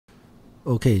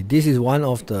Okay, this is one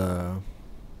of the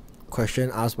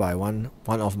question asked by one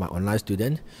of my online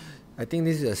student. I think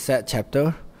this is a set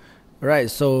chapter, right?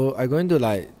 So I'm going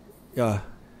to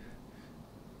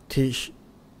teach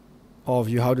all of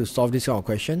you how to solve this kind of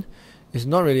question. It's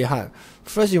not really hard.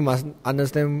 First, you must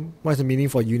understand what's the meaning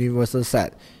for universal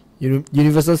set.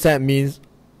 Universal set means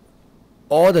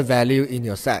all the value in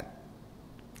your set.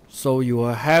 So you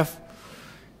will have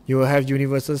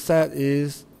universal set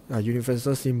is a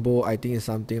universal symbol. I think it's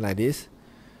something like this.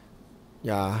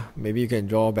 Yeah, maybe you can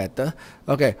draw better.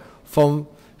 Okay, from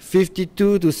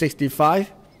 52 to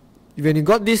 65, when you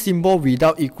got this symbol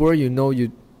without equal, you know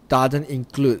you doesn't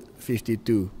include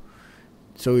 52.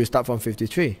 So you start from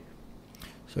 53.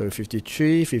 So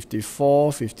 53,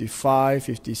 54, 55,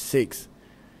 56,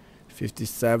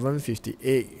 57,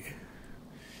 58,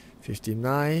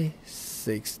 59,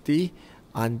 60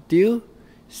 until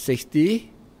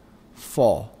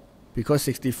 64, because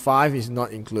 65 is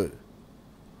not included.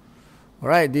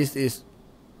 Alright, this is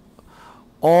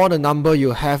all the number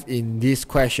you have in this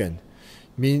question.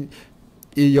 Mean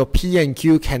your P and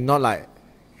Q cannot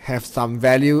have some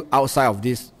value outside of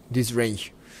this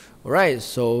range. Alright,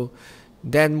 so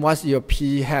then what's your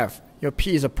P have? Your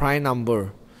P is a prime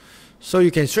number. So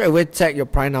you can straight away check your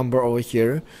prime number over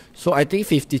here. So I think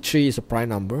 53 is a prime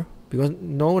number, because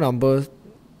no number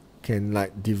can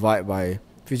divide by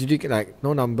 53.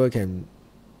 No number can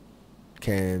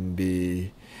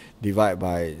be divided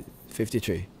by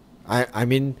 53. I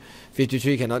mean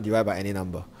 53 cannot divide by any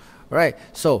number. Alright,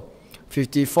 so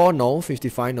 54 no,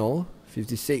 55 no,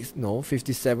 56 no,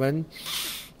 57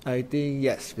 I think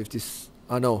yes,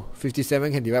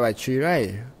 57 can divide by 3,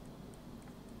 right?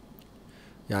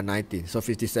 Yeah, 19. So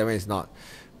 57 is not.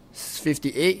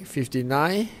 58,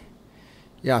 59.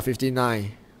 Yeah,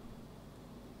 59.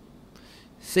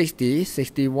 60,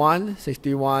 61,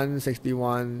 61,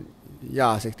 61.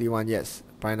 Yeah, 61, yes.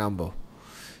 Prime number.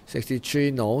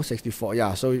 63, no. 64,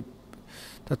 yeah. So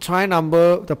the prime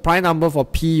number for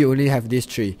P, you only have these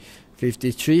three: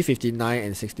 53, 59,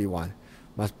 and 61.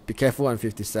 Must be careful on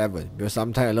 57, because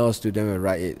sometimes a lot of students will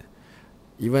write it.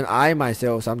 Even I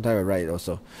myself sometimes will write it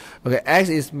also. Okay, X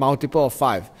is multiple of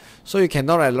 5. So you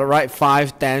cannot write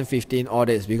 5, 10, 15, all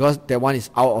this, because that one is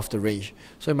out of the range.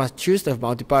 So you must choose the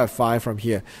multiple of 5 from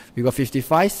here. We got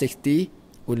 55, 60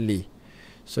 only.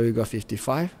 So you got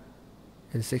 55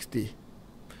 and 60.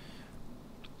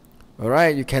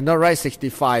 Alright, you cannot write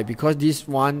 65 because this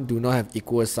one do not have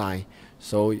equal sign.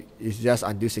 So it's just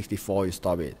until 64 you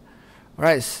stop it.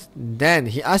 Alright, then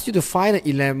he asked you to find an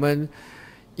element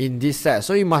in this set.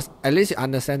 So you must at least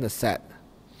understand the set.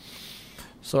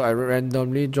 So I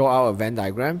randomly draw out a Venn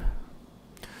diagram.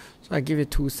 So I give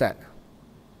it 2 sets.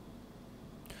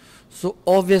 So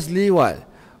obviously what?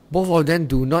 Both of them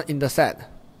do not intersect,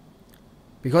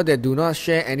 because they do not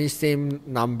share any same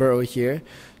number over here.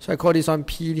 So I call this one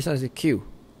P, this one is a Q.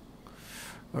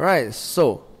 Alright,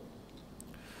 so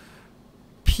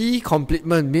P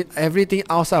complement means everything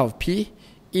outside of P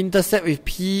intersect with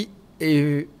P,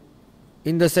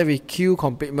 intersect with Q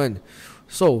complement.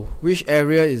 So which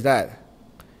area is that?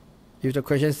 If the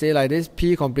question say like this,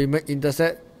 P complement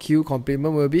intersect Q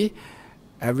complement will be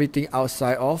everything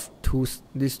outside of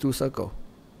these two circles.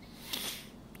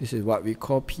 This is what we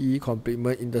call P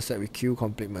complement intersect with Q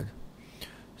complement.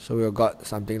 So we've got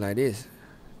something like this.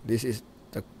 This is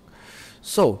the.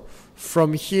 So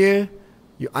from here,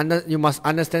 you must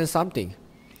understand something,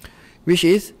 which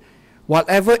is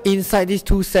whatever inside these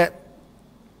 2 sets,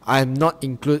 I'm not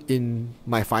include in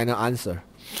my final answer.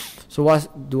 So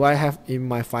what do I have in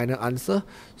my final answer?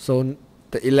 So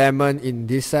the element in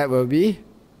this set will be.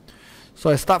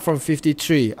 So I start from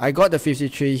 53. I got the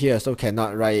 53 here, so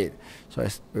cannot write it. So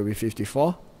it will be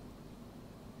 54.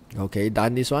 Okay,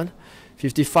 done this one.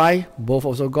 55, both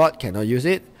also got, cannot use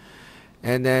it.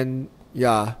 And then,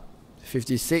 yeah,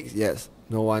 56, yes.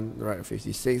 No one, right,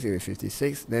 56, it will be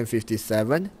 56. Then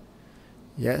 57.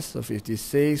 Yes, so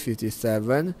 56,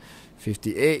 57,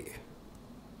 58.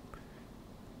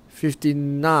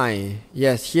 59.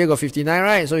 Yes, here got 59,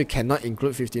 right? So you cannot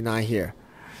include 59 here.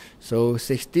 So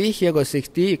 60, here got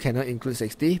 60, you cannot include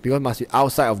 60 because it must be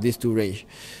outside of these 2 range.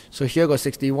 So here got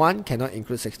 61, cannot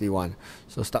include 61.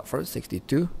 So start first,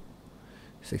 62,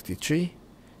 63,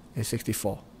 and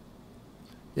 64.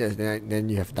 Yes, then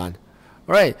you have done.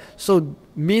 Alright, so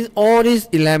means all these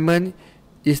element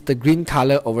is the green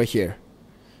color over here.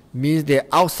 Means they're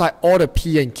outside all the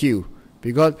P and Q.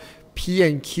 Because P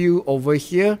and Q over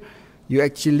here,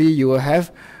 you will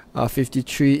have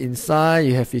 53 inside,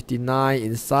 you have 59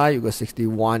 inside, you got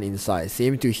 61 inside.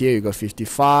 Same to here, you got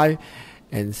 55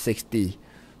 and 60.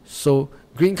 So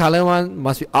green color one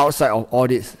must be outside of all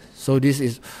this. So this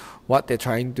is what they're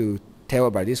trying to tell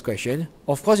about this question.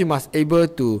 Of course, you must able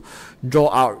to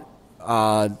draw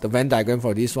out the Venn diagram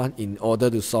for this one in order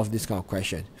to solve this kind of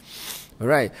question.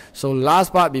 Alright, so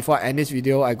last part before I end this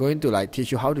video, I'm going to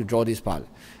teach you how to draw this part.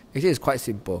 Actually, it's quite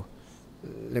simple.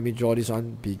 Let me draw this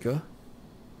one bigger.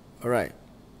 Alright,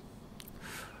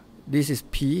 this is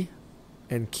P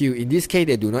and Q. In this case,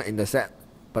 they do not intersect,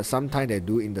 but sometimes they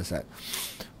do intersect.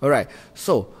 Alright,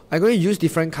 so I'm going to use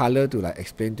different color to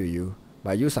explain to you,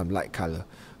 but I use some light color.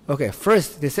 Okay,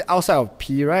 first they say outside of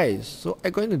P, right? So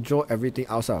I'm going to draw everything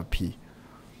outside of P.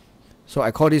 So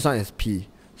I call this one as P.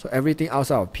 So everything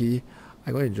outside of P,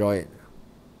 I'm going to draw it.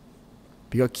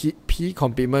 Because P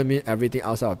complement means everything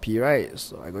outside of P, right?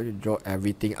 So I'm going to draw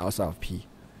everything outside of P.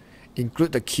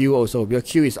 Include the Q also, because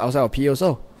Q is outside of P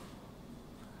also.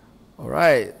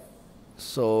 Alright,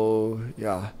 so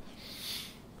yeah.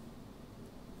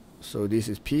 So this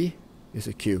is P, this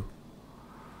is Q.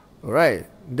 Alright,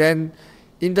 then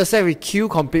intersect with Q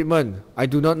complement. I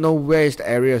do not know where is the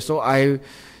area, so I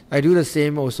do the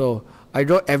same also. I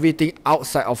draw everything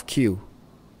outside of Q.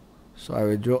 So I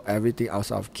will draw everything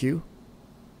outside of Q.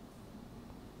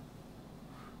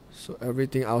 So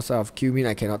everything outside of Q means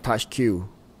I cannot touch Q.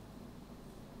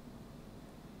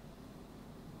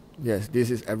 Yes, this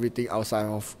is everything outside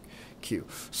of Q.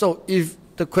 So if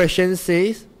the question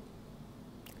says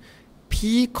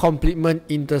P complement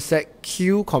intersect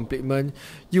Q complement,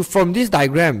 you from this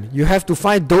diagram you have to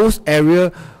find those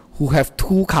area who have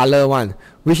two color one,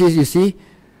 which is, you see,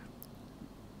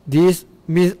 this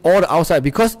means all the outside,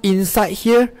 because inside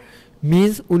here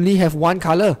means only have one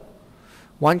color.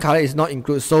 One color is not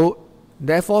included, so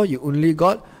therefore you only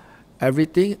got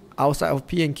everything outside of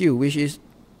P and Q, which is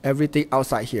everything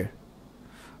outside here.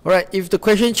 Alright, if the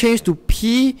question changed to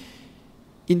P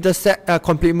intersect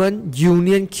complement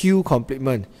union Q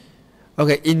complement,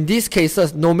 okay, in these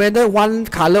cases no matter one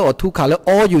color or two color,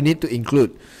 all you need to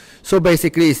include. So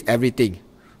basically it's everything.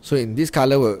 So in this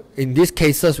color in these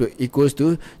cases will equals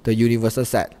to the universal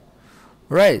set.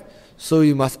 Right, so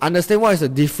you must understand what is the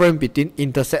difference between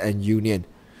intersect and union.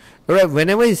 Alright,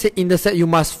 whenever you say intersect, you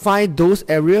must find those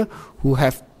area who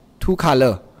have two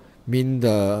color, mean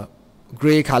the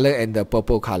gray color and the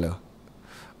purple color.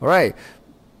 Alright,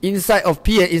 inside of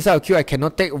P and inside of Q I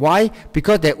cannot take. Why?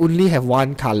 Because they only have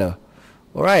one color.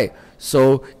 Alright,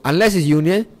 so unless it's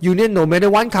union no matter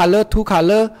one color, two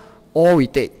color, all we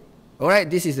take. Alright,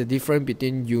 this is the difference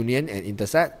between union and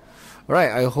intersect.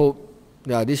 Alright, I hope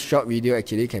this short video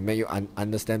actually can make you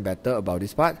understand better about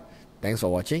this part. Thanks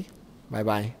for watching. Bye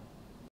bye.